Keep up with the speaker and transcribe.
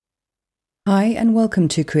Hi, and welcome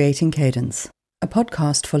to Creating Cadence, a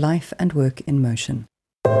podcast for life and work in motion.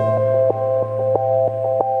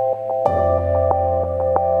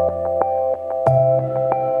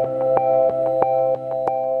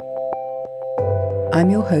 I'm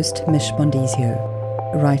your host, Mish Bondizio,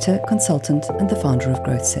 a writer, consultant, and the founder of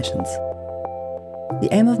Growth Sessions. The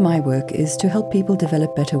aim of my work is to help people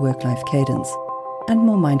develop better work-life cadence and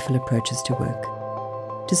more mindful approaches to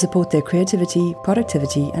work, to support their creativity,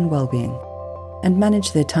 productivity, and well-being, and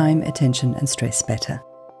manage their time, attention, and stress better.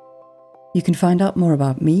 You can find out more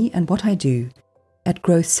about me and what I do at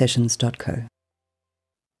growthsessions.co.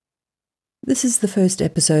 This is the first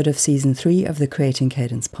episode of Season 3 of the Creating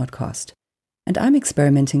Cadence podcast, and I'm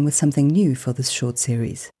experimenting with something new for this short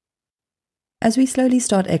series. As we slowly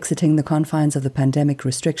start exiting the confines of the pandemic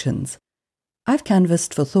restrictions, I've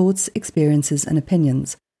canvassed for thoughts, experiences, and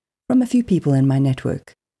opinions from a few people in my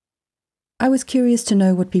network. I was curious to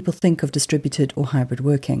know what people think of distributed or hybrid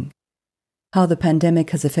working, how the pandemic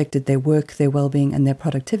has affected their work, their well-being, and their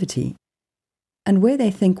productivity, and where they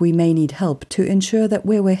think we may need help to ensure that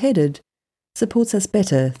where we're headed supports us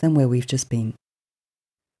better than where we've just been.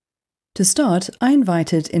 To start, I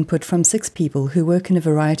invited input from 6 people who work in a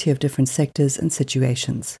variety of different sectors and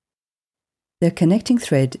situations. Their connecting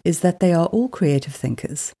thread is that they are all creative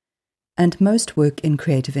thinkers, and most work in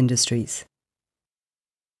creative industries.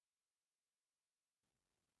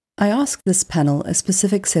 I asked this panel a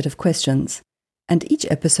specific set of questions, and each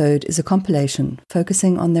episode is a compilation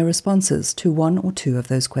focusing on their responses to one or two of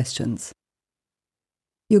those questions.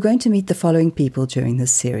 You're going to meet the following people during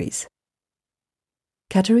this series.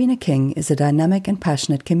 Katarina King is a dynamic and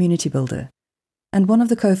passionate community builder, and one of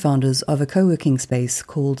the co-founders of a co-working space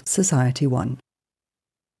called Society One.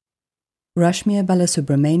 Rashmir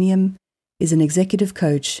Balasubramaniam is an executive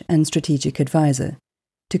coach and strategic advisor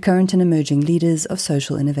to current and emerging leaders of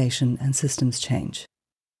social innovation and systems change.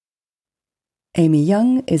 Amy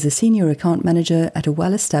Young is a senior account manager at a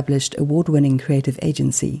well-established award-winning creative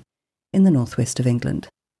agency in the northwest of England.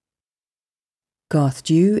 Garth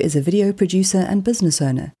Dew is a video producer and business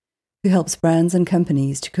owner who helps brands and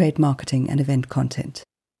companies to create marketing and event content.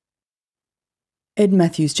 Ed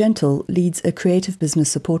Matthews-Gentle leads a creative business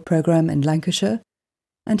support program in Lancashire,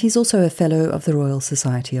 and he's also a fellow of the Royal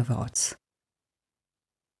Society of Arts.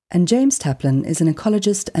 And James Taplin is an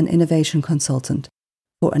ecologist and innovation consultant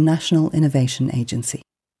for a national innovation agency.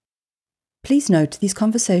 Please note these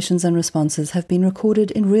conversations and responses have been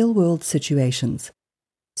recorded in real-world situations,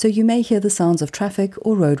 so you may hear the sounds of traffic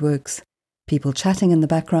or roadworks, people chatting in the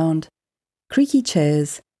background, creaky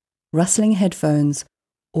chairs, rustling headphones,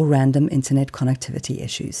 or random internet connectivity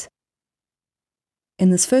issues. In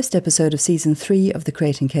this first episode of Season 3 of the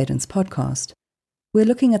Creating Cadence podcast, we're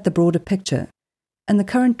looking at the broader picture and the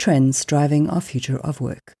current trends driving our future of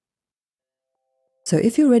work. So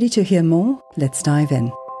if you're ready to hear more, let's dive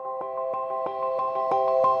in.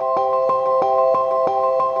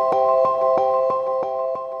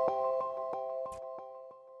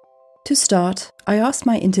 To start, I asked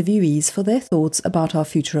my interviewees for their thoughts about our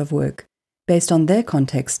future of work, based on their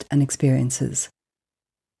context and experiences.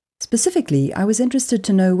 Specifically, I was interested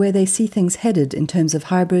to know where they see things headed in terms of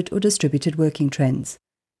hybrid or distributed working trends,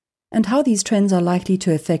 and how these trends are likely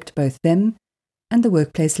to affect both them and the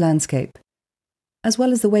workplace landscape, as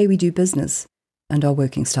well as the way we do business and our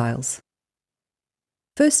working styles.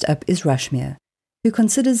 First up is Rashmir, who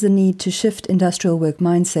considers the need to shift industrial work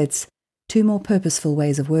mindsets to more purposeful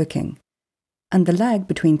ways of working, and the lag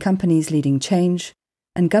between companies leading change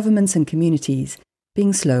and governments and communities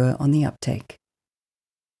being slower on the uptake.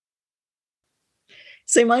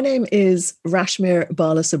 So my name is Rashmir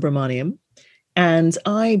Balasubramaniam, and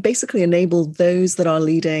I basically enable those that are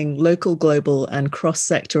leading local, global, and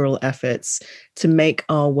cross-sectoral efforts to make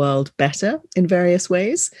our world better in various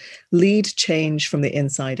ways, lead change from the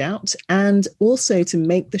inside out, and also to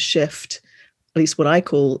make the shift, at least what I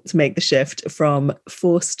call to make the shift from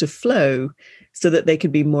force to flow, so that they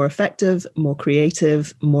can be more effective, more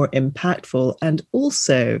creative, more impactful, and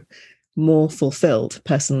also more fulfilled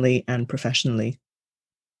personally and professionally.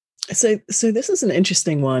 So this is an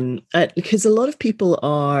interesting one because a lot of people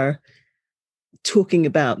are talking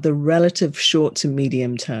about the relative short to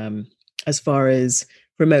medium term as far as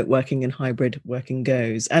remote working and hybrid working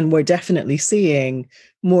goes. And we're definitely seeing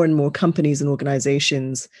more and more companies and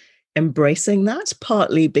organizations embracing that,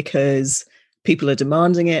 partly because people are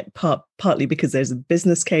demanding it, partly because there's a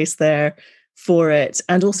business case there for it,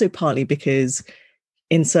 and also partly because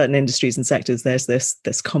in certain industries and sectors, there's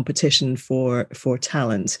this competition for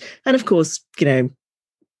talent. And of course,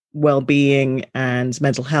 well-being and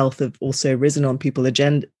mental health have also risen on people's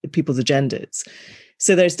agendas.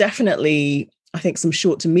 So there's definitely, I think, some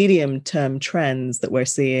short to medium term trends that we're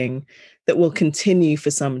seeing that will continue for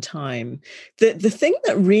some time. The thing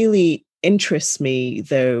that really interests me,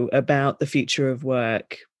 though, about the future of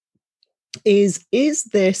work is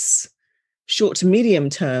this short to medium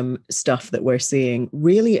term stuff that we're seeing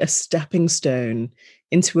really a stepping stone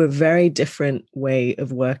into a very different way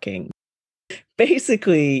of working?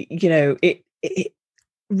 Basically,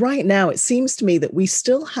 right now, it seems to me that we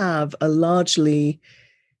still have a largely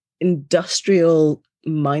industrial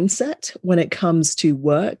mindset when it comes to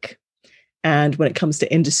work and when it comes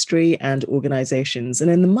to industry and organizations. And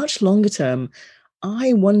in the much longer term,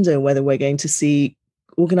 I wonder whether we're going to see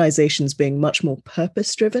organizations being much more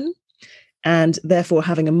purpose driven and therefore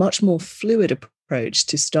having a much more fluid approach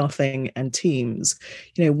to staffing and teams.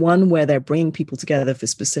 One where they're bringing people together for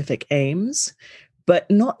specific aims, but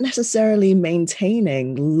not necessarily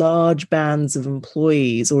maintaining large bands of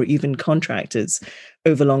employees or even contractors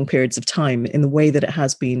over long periods of time in the way that it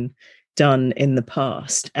has been done in the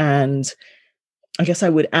past. And I guess I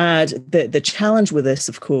would add that the challenge with this,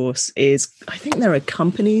 of course, is I think there are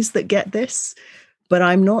companies that get this, but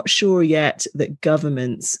I'm not sure yet that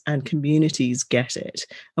governments and communities get it.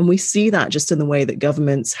 And we see that just in the way that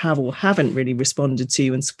governments have or haven't really responded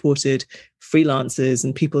to and supported freelancers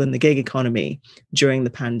and people in the gig economy during the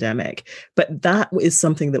pandemic. But that is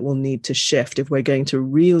something that will need to shift if we're going to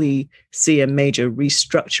really see a major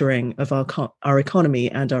restructuring of our economy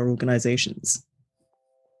and our organizations.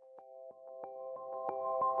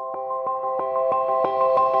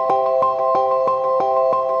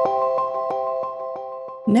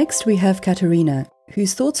 Next, we have Katerina,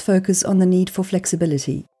 whose thoughts focus on the need for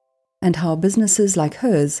flexibility and how businesses like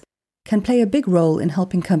hers can play a big role in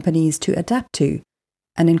helping companies to adapt to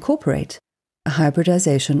and incorporate a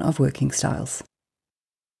hybridization of working styles.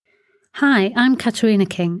 Hi, I'm Katerina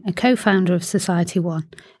King, a co-founder of Society One,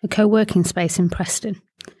 a co-working space in Preston.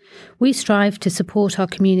 We strive to support our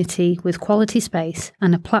community with quality space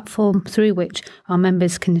and a platform through which our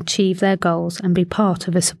members can achieve their goals and be part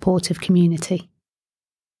of a supportive community.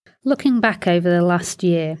 Looking back over the last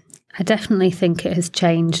year, I definitely think it has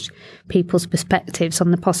changed people's perspectives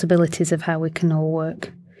on the possibilities of how we can all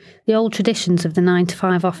work. The old traditions of the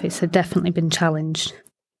 9-to-5 office have definitely been challenged.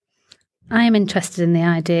 I am interested in the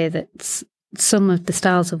idea that some of the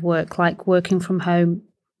styles of work, like working from home,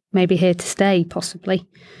 may be here to stay, possibly,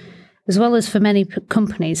 as well as for many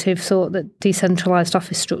companies who have thought that decentralised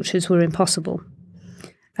office structures were impossible.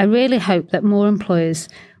 I really hope that more employers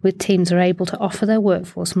with teams are able to offer their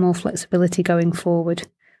workforce more flexibility going forward,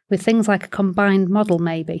 with things like a combined model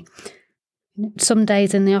maybe. Some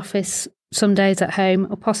days in the office, some days at home,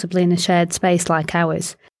 or possibly in a shared space like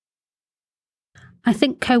ours. I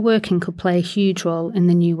think co-working could play a huge role in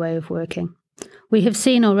the new way of working. We have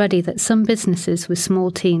seen already that some businesses with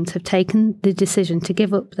small teams have taken the decision to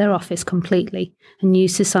give up their office completely and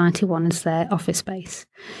use Society One as their office space.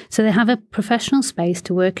 So they have a professional space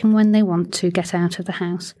to work in when they want to get out of the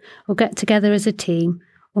house, or get together as a team,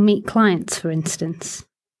 or meet clients, for instance.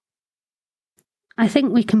 I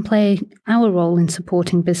think we can play our role in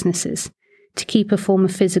supporting businesses to keep a form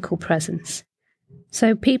of physical presence.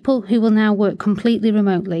 So people who will now work completely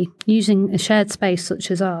remotely, using a shared space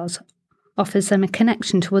such as ours, offers them a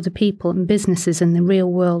connection to other people and businesses in the real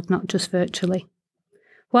world, not just virtually.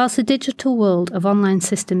 Whilst the digital world of online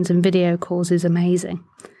systems and video calls is amazing,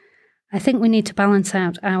 I think we need to balance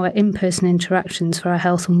out our in-person interactions for our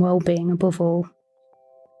health and well-being above all.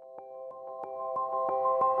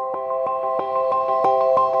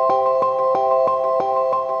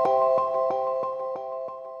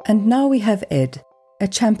 And now we have Ed, a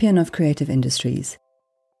champion of creative industries.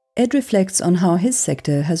 Ed reflects on how his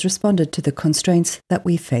sector has responded to the constraints that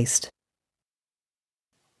we faced.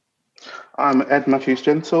 I'm Ed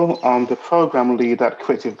Matthews-Gentle. I'm the Programme Lead at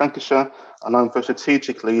Creative Lancashire, and I'm the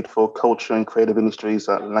Strategic Lead for Culture and Creative Industries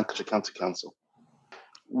at Lancashire County Council.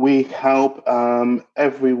 We help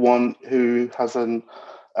everyone who has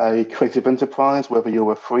a creative enterprise, whether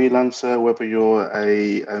you're a freelancer, whether you're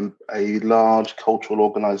a large cultural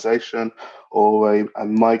organisation, or a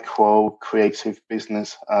micro creative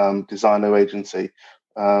business designer agency.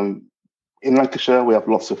 In Lancashire, we have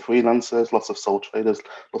lots of freelancers, lots of sole traders,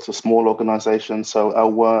 lots of small organisations. So our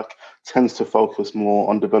work tends to focus more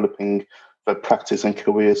on developing the practice and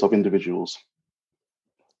careers of individuals.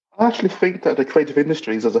 I actually think that the creative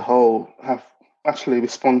industries as a whole have actually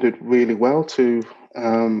responded really well to,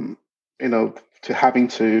 to having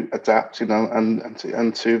to adapt, and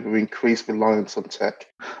to increase reliance on tech.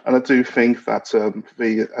 And I do think that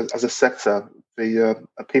as a sector,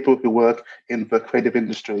 the people who work in the creative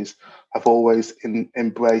industries have always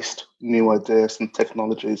embraced new ideas and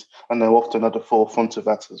technologies, and they're often at the forefront of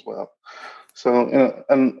that as well. So,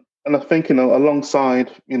 and I think,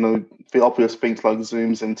 alongside, the obvious things like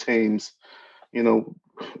Zooms and Teams,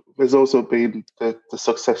 there's also been the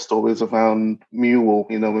success stories around Mural,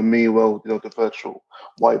 and Miro, the virtual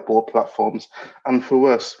whiteboard platforms. And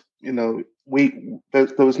for us, there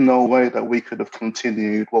was no way that we could have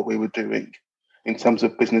continued what we were doing in terms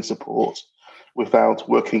of business support without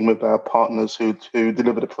working with our partners who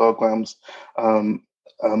deliver the programs,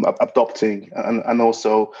 adopting, and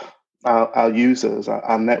also our users,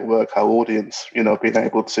 our network, our audience, being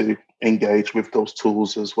able to engage with those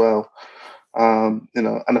tools as well. And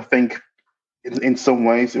I think in some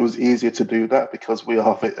ways it was easier to do that because we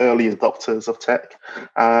are the early adopters of tech.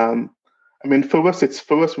 For us,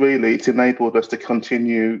 it's enabled us to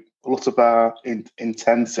continue a lot of our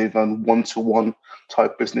intensive and one-to-one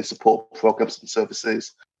type business support programs and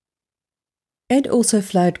services. Ed also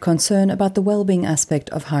flagged concern about the well-being aspect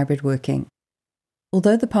of hybrid working.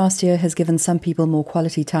 Although the past year has given some people more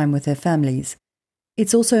quality time with their families,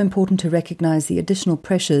 it's also important to recognise the additional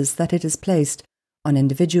pressures that it has placed on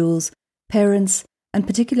individuals, parents, and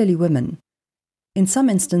particularly women. In some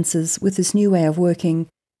instances, with this new way of working,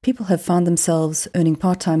 people have found themselves earning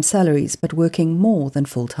part-time salaries but working more than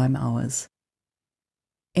full-time hours.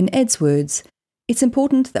 In Ed's words, it's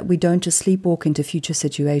important that we don't just sleepwalk into future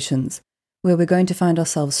situations where we're going to find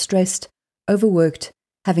ourselves stressed, overworked,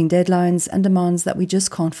 having deadlines and demands that we just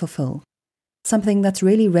can't fulfill. Something that's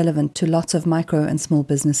really relevant to lots of micro and small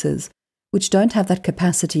businesses, which don't have that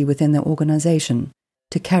capacity within their organisation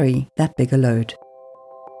to carry that bigger load.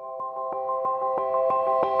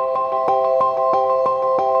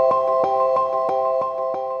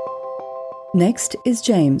 Next is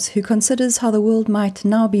James, who considers how the world might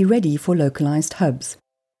now be ready for localised hubs,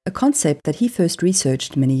 a concept that he first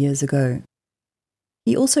researched many years ago.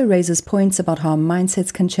 He also raises points about how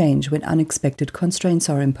mindsets can change when unexpected constraints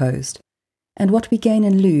are imposed, and what we gain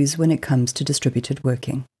and lose when it comes to distributed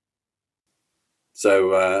working.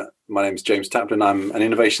 So my name is James Taplin. I'm an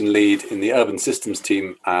innovation lead in the urban systems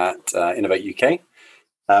team at Innovate UK.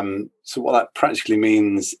 So what that practically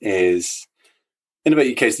means is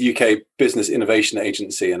Innovate UK is the UK business innovation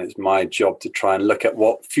agency, and it's my job to try and look at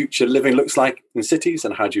what future living looks like in cities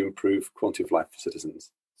and how do you improve quality of life for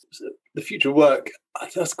citizens. So the future of work,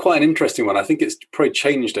 that's quite an interesting one. I think it's probably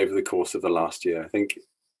changed over the course of the last year. I think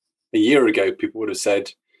a year ago, people would have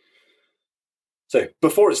said, so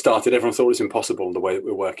before it started, everyone thought it was impossible the way that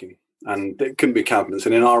we're working, and it couldn't be countenanced.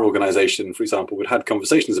 And in our organisation, for example, we'd had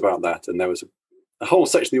conversations about that, and there was a whole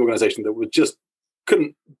section of the organisation that would just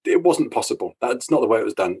it wasn't possible. That's not the way it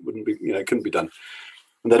was done. It couldn't be done.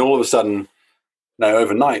 And then all of a sudden,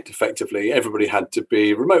 overnight, effectively, everybody had to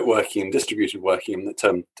be remote working and distributed working, and it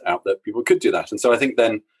turned out that people could do that. And so I think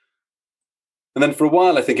then for a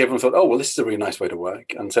while, I think everyone thought, oh, well, this is a really nice way to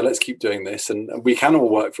work. And so let's keep doing this. And we can all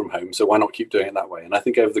work from home, so why not keep doing it that way? And I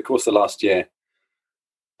think over the course of the last year,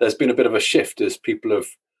 there's been a bit of a shift as people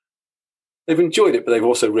they've enjoyed it, but they've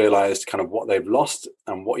also realised kind of what they've lost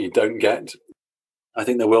and what you don't get. I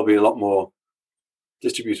think there will be a lot more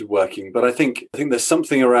distributed working, but I think there's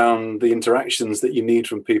something around the interactions that you need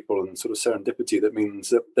from people and sort of serendipity that means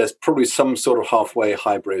that there's probably some sort of halfway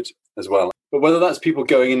hybrid as well. But whether that's people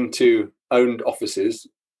going into owned offices,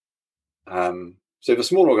 so for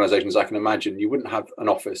small organizations, I can imagine you wouldn't have an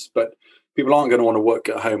office, but people aren't going to want to work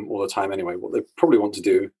at home all the time anyway. What they probably want to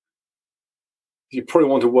do, you probably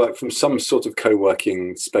want to work from some sort of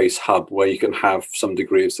co-working space hub where you can have some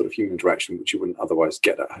degree of sort of human interaction, which you wouldn't otherwise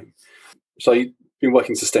get at home. So you've been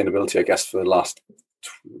working sustainability, I guess, for the last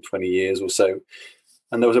 20 years or so.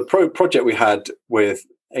 And there was a project we had with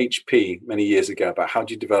HP many years ago about how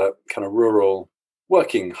do you develop kind of rural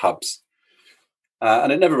working hubs.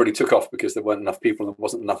 And it never really took off because there weren't enough people and there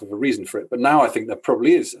wasn't enough of a reason for it. But now I think there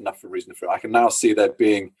probably is enough of a reason for it. I can now see there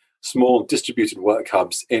being small distributed work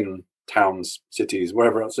hubs in towns, cities,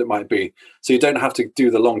 wherever else it might be. So you don't have to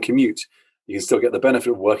do the long commute. You can still get the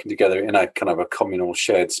benefit of working together in a kind of a communal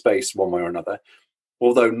shared space one way or another,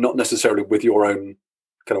 although not necessarily with your own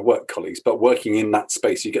kind of work colleagues, but working in that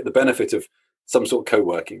space, you get the benefit of some sort of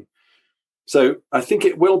co-working. So I think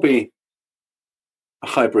it will be a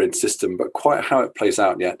hybrid system, but quite how it plays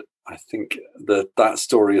out yet, I think that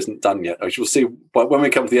story isn't done yet. We'll see when we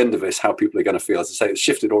come to the end of this, how people are going to feel. As I say, it's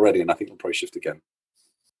shifted already, and I think it'll probably shift again.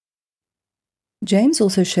 James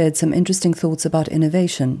also shared some interesting thoughts about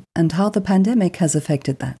innovation and how the pandemic has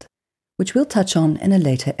affected that, which we'll touch on in a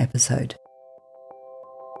later episode.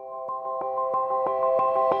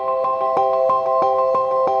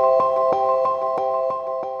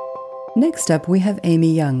 Next up, we have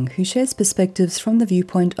Amy Young, who shares perspectives from the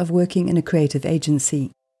viewpoint of working in a creative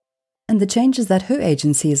agency and the changes that her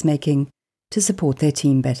agency is making to support their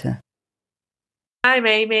team better. I'm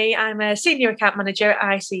Amy. I'm a senior account manager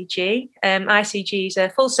at ICG. ICG is a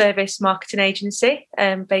full-service marketing agency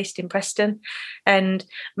based in Preston, and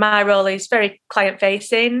my role is very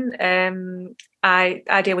client-facing.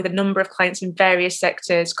 I deal with a number of clients in various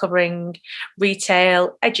sectors, covering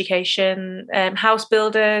retail, education, house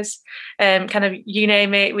builders, kind of you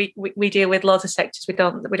name it. We deal with loads of sectors. We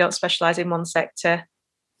don't specialise in one sector,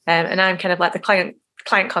 and I'm kind of like the client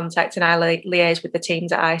contact, and I liaise with the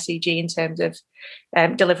teams at ICG in terms of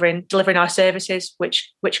delivering our services,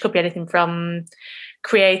 which could be anything from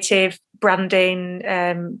creative, branding,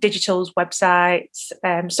 digitals, websites,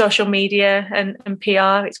 social media, and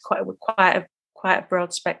PR. It's quite a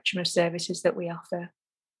broad spectrum of services that we offer.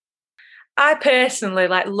 I personally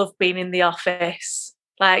love being in the office.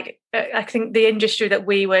 I think the industry that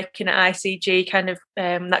we work in at ICG, kind of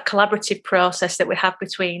that collaborative process that we have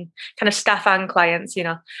between kind of staff and clients,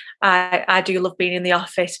 I do love being in the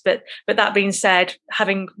office. But that being said,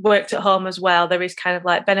 having worked at home as well, there is kind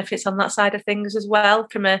of benefits on that side of things as well,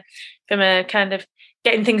 from a kind of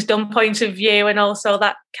getting things done point of view, and also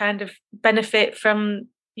that kind of benefit from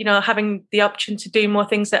having the option to do more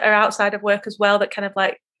things that are outside of work as well, that kind of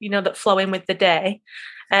that flow in with the day.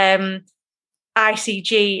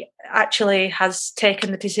 ICG actually has taken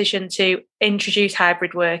the decision to introduce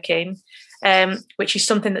hybrid working, which is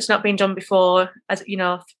something that's not been done before, as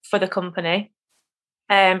for the company,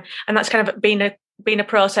 and that's kind of been a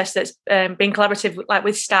process that's been collaborative,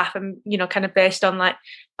 with staff, and kind of based on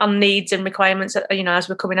on needs and requirements, as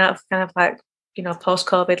we're coming out of kind of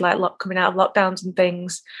post-COVID, coming out of lockdowns and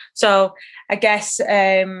things. So I guess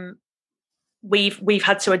we've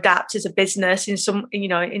had to adapt as a business in some,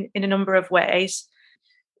 in a number of ways.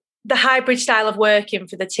 The hybrid style of working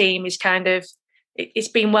for the team is kind of, it's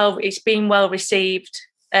been well received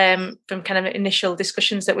from kind of initial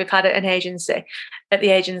discussions that we've had at the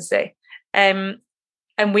agency. And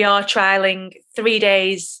we are trialing 3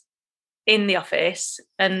 days in the office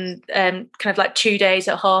and kind of 2 days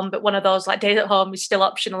at home, but one of those days at home is still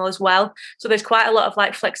optional as well. So there's quite a lot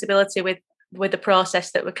of flexibility with the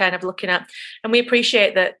process that we're kind of looking at. And we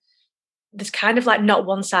appreciate that there's kind of not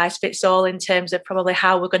one size fits all in terms of probably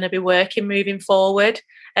how we're going to be working moving forward.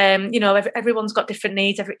 Everyone's got different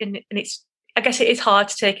needs, and I guess it is hard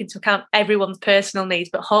to take into account everyone's personal needs,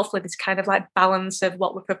 but hopefully this kind of balance of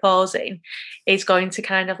what we're proposing is going to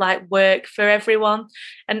kind of work for everyone.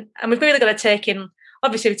 And we've really got to take in,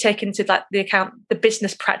 obviously we've taken to the account the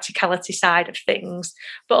business practicality side of things,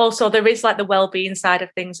 but also there is the well-being side of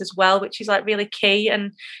things as well, which is really key.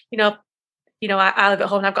 And I live at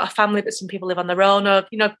home and I've got a family, but some people live on their own, or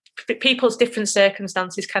people's different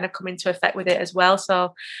circumstances kind of come into effect with it as well.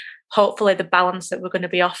 So hopefully the balance that we're going to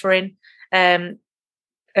be offering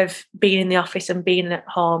of being in the office and being at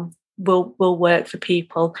home will work for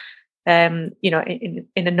people, in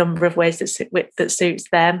a number of ways that suits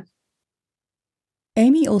them.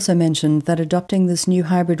 Amy also mentioned that adopting this new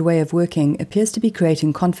hybrid way of working appears to be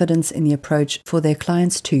creating confidence in the approach for their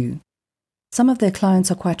clients too. Some of their clients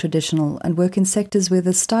are quite traditional and work in sectors where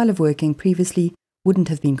this style of working previously wouldn't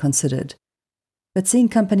have been considered. But seeing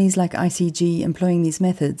companies like ICG employing these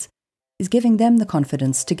methods is giving them the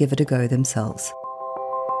confidence to give it a go themselves.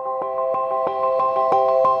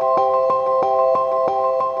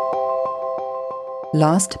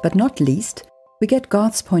 Last but not least, we get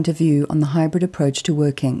Garth's point of view on the hybrid approach to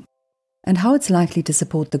working and how it's likely to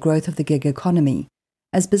support the growth of the gig economy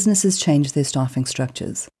as businesses change their staffing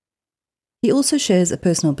structures. He also shares a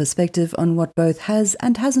personal perspective on what both has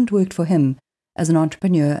and hasn't worked for him as an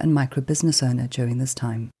entrepreneur and micro-business owner during this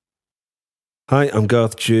time. Hi, I'm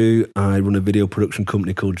Garth Dew. I run a video production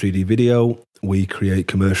company called GD Video. We create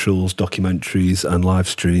commercials, documentaries and live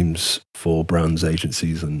streams for brands,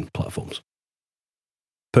 agencies and platforms.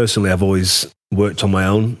 Personally, I've always worked on my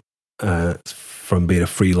own, from being a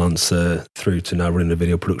freelancer through to now running a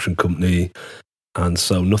video production company. And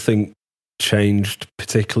so nothing changed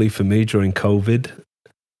particularly for me during COVID.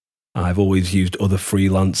 I've always used other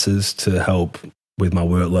freelancers to help with my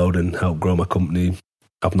workload and help grow my company.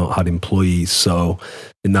 I've not had employees, so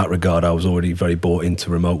in that regard, I was already very bought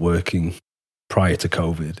into remote working prior to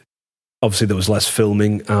COVID. Obviously, there was less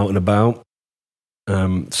filming out and about,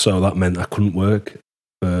 so that meant I couldn't work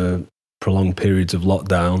for prolonged periods of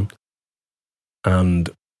lockdown. And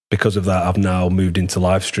because of that, I've now moved into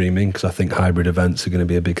live streaming because I think hybrid events are going to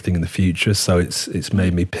be a big thing in the future. So it's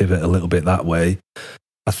made me pivot a little bit that way.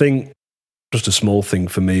 I think just a small thing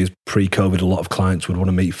for me is pre-COVID, a lot of clients would want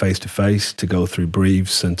to meet face-to-face to go through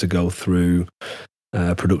briefs and to go through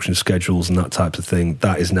production schedules and that type of thing.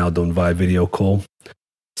 That is now done via video call.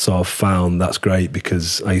 So I've found that's great,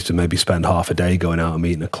 because I used to maybe spend half a day going out and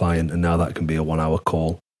meeting a client, and now that can be a 1-hour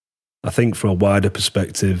call. I think from a wider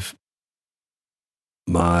perspective,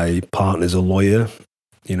 my partner's a lawyer,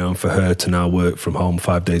 for her to now work from home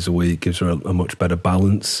 5 days a week gives her a much better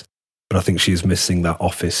balance. But I think she's missing that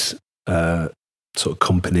office sort of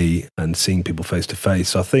company and seeing people face to face.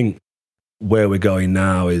 So I think where we're going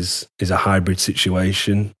now is a hybrid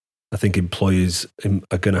situation. I think employers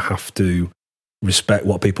are going to have to respect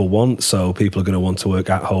what people want. So people are going to want to work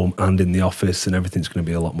at home and in the office, and everything's going to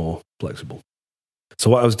be a lot more flexible. So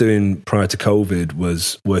what I was doing prior to COVID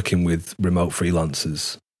was working with remote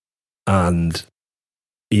freelancers. And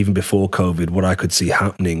even before COVID, what I could see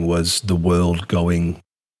happening was the world going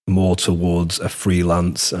more towards a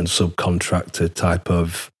freelance and subcontractor type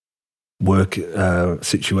of work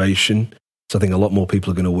situation. So I think a lot more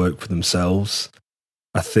people are going to work for themselves.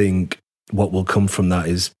 I think what will come from that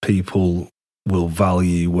is people will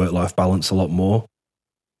value work-life balance a lot more.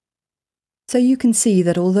 So you can see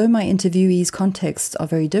that although my interviewees' contexts are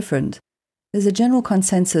very different, there's a general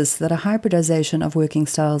consensus that a hybridization of working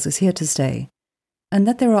styles is here to stay, and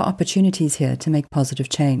that there are opportunities here to make positive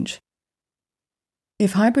change.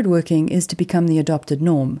 If hybrid working is to become the adopted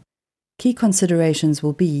norm, key considerations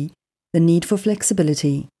will be the need for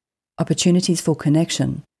flexibility, opportunities for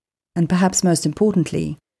connection, and perhaps most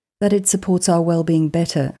importantly, that it supports our well-being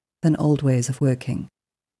better than old ways of working.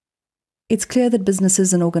 It's clear that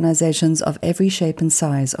businesses and organizations of every shape and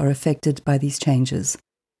size are affected by these changes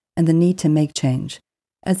and the need to make change,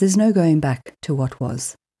 as there's no going back to what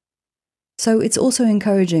was. So it's also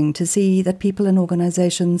encouraging to see that people and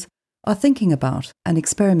organizations are thinking about and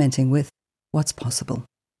experimenting with what's possible.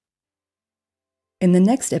 In the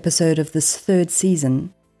next episode of this third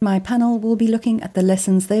season, my panel will be looking at the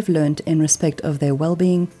lessons they've learned in respect of their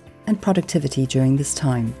well-being and productivity during this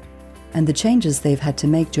time, and the changes they've had to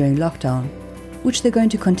make during lockdown, which they're going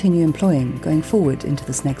to continue employing going forward into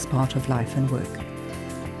this next part of life and work.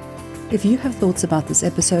 If you have thoughts about this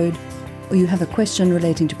episode, or you have a question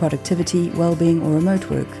relating to productivity, well-being, or remote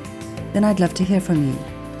work, then I'd love to hear from you.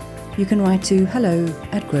 You can write to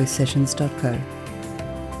hello@growthsessions.co.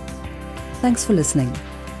 Thanks for listening.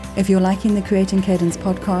 If you're liking the Creating Cadence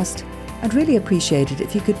podcast, I'd really appreciate it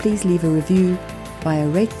if you could please leave a review via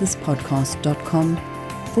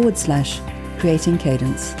ratethispodcast.com/Creating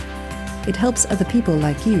Cadence. It helps other people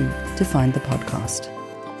like you to find the podcast.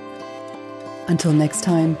 Until next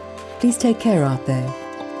time, please take care out there.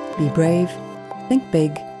 Be brave, think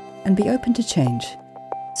big, and be open to change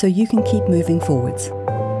so you can keep moving forwards,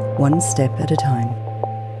 one step at a time.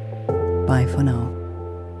 Bye for now.